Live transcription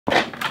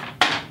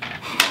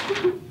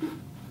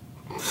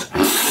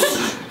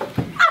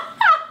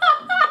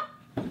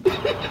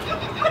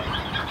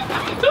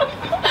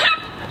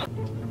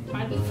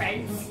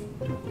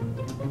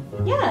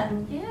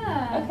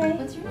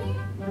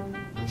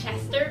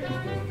The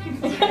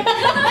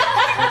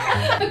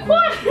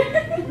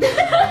quadrant!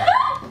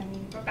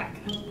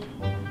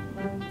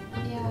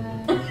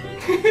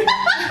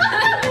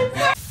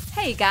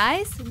 Hey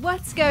guys,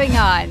 what's going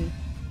on?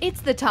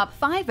 It's the top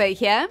 5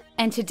 here,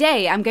 and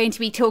today I'm going to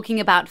be talking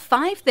about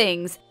 5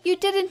 things you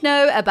didn't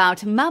know about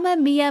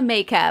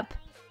MamaMiaMakeup.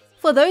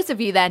 For those of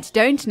you that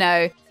don't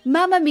know,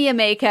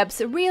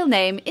 MamaMiaMakeup's real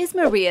name is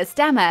Mia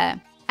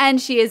Stammer,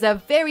 and she is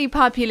a very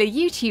popular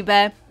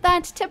YouTuber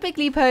that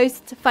typically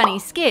posts funny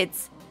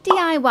skits,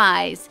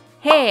 DIYs,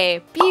 hair,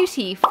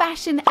 beauty,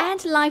 fashion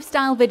and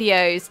lifestyle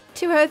videos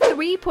to her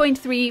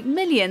 3.3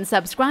 million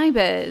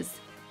subscribers.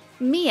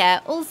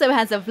 Mia also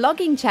has a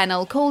vlogging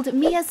channel called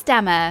Mia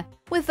Stammer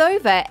with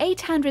over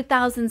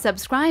 800,000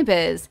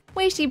 subscribers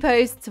where she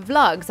posts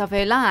vlogs of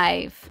her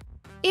life.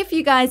 If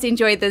you guys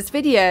enjoyed this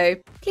video,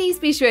 please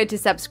be sure to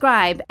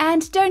subscribe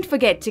and don't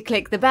forget to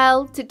click the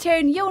bell to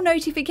turn your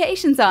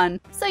notifications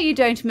on so you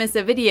don't miss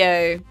a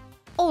video.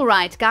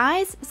 Alright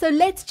guys, so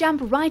let's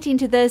jump right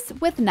into this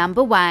with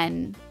number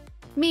 1.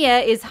 Mia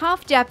is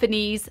half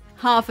Japanese,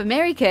 half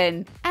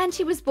American, and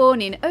she was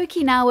born in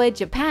Okinawa,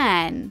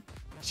 Japan.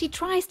 She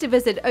tries to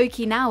visit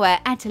Okinawa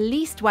at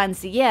least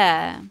once a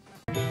year.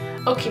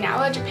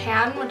 Okinawa,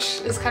 Japan,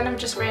 which is kind of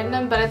just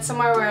random, but it's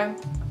somewhere where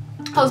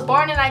I was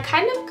born and I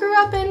kind of grew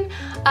up in,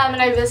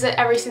 and I visit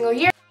every single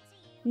year.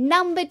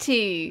 Number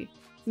 2.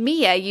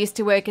 Mia used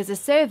to work as a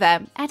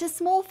server at a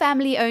small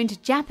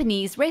family-owned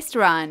Japanese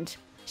restaurant.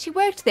 She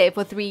worked there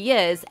for 3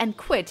 years and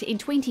quit in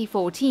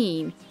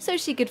 2014 so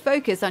she could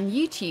focus on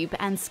YouTube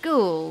and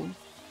school.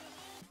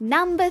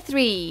 Number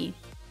 3.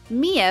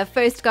 Mia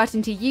first got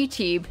into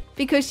YouTube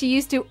because she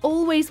used to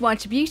always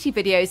watch beauty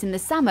videos in the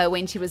summer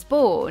when she was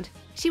bored.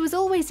 She was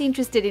always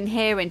interested in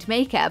hair and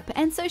makeup,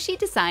 and so she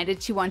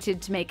decided she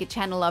wanted to make a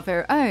channel of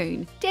her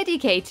own,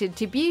 dedicated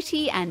to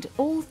beauty and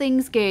all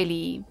things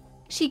girly.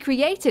 She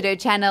created her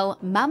channel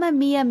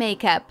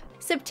MamaMiaMakeup,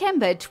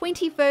 September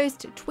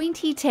 21st,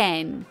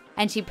 2010,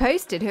 and she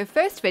posted her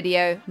first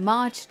video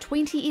March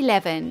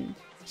 2011.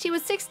 She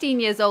was 16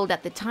 years old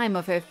at the time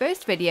of her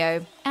first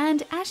video,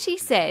 and as she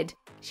said,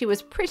 she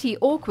was pretty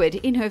awkward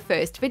in her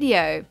first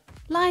video,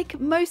 like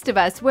most of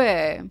us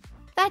were.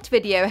 That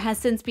video has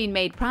since been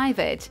made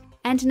private,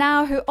 and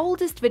now her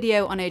oldest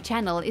video on her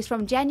channel is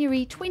from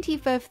January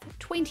 25th,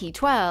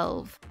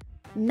 2012.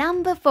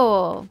 Number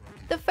 4.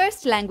 The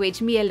first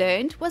language Mia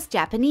learned was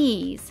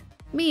Japanese.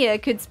 Mia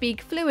could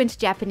speak fluent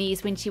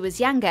Japanese when she was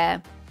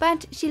younger,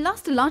 but she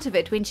lost a lot of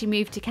it when she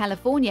moved to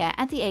California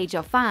at the age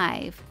of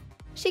 5.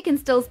 She can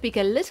still speak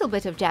a little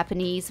bit of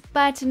Japanese,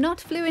 but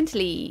not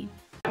fluently.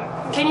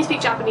 Can you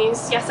speak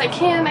Japanese? Yes, I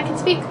can. I can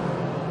speak.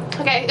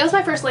 Okay, it was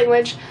my first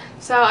language,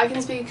 so I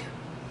can speak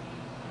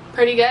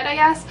pretty good, I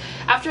guess.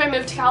 After I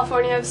moved to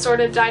California, I've sort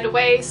of died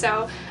away,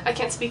 so I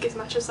can't speak as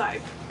much as I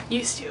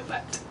used to,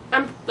 but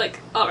I'm like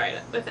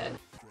alright with it.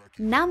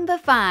 Number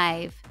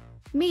 5.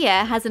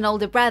 Mia has an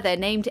older brother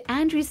named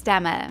Andrew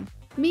Stammer.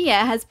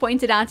 Mia has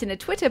pointed out in a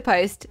Twitter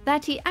post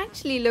that he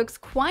actually looks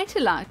quite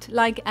a lot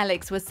like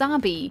Alex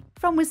Wasabi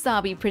from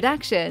Wasabi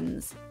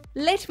Productions.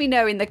 Let me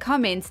know in the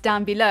comments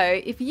down below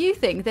if you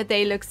think that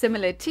they look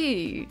similar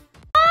too.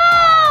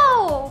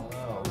 Oh!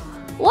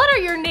 What are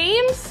your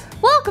names?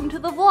 Welcome to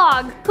the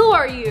vlog. Who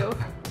are you?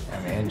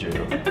 I'm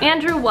Andrew.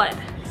 Andrew what?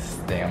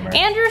 Stammer.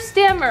 Andrew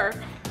Stammer.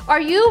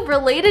 Are you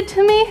related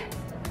to me?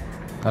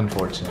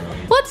 Unfortunately.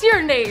 What's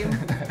your name?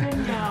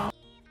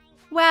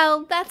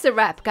 Well, that's a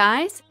wrap,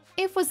 guys.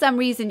 If for some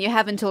reason you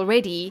haven't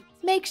already,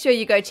 make sure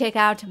you go check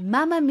out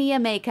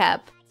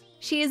MamaMiaMakeup.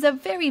 She is a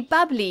very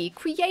bubbly,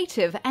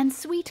 creative and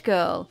sweet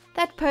girl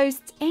that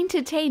posts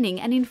entertaining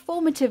and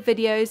informative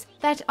videos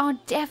that are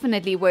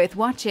definitely worth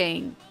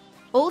watching.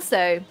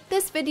 Also,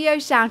 this video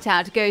shout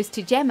out goes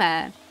to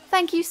Jemma.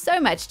 Thank you so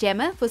much,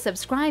 Jemma, for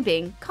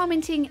subscribing,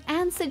 commenting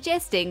and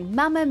suggesting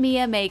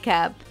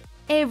MamaMiaMakeup.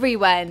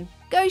 Everyone,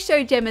 go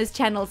show Jemma's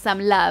channel some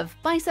love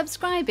by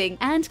subscribing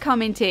and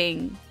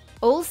commenting.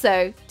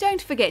 Also,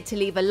 don't forget to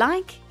leave a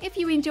like if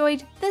you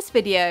enjoyed this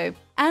video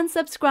and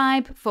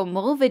subscribe for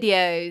more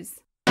videos.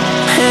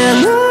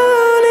 Hello.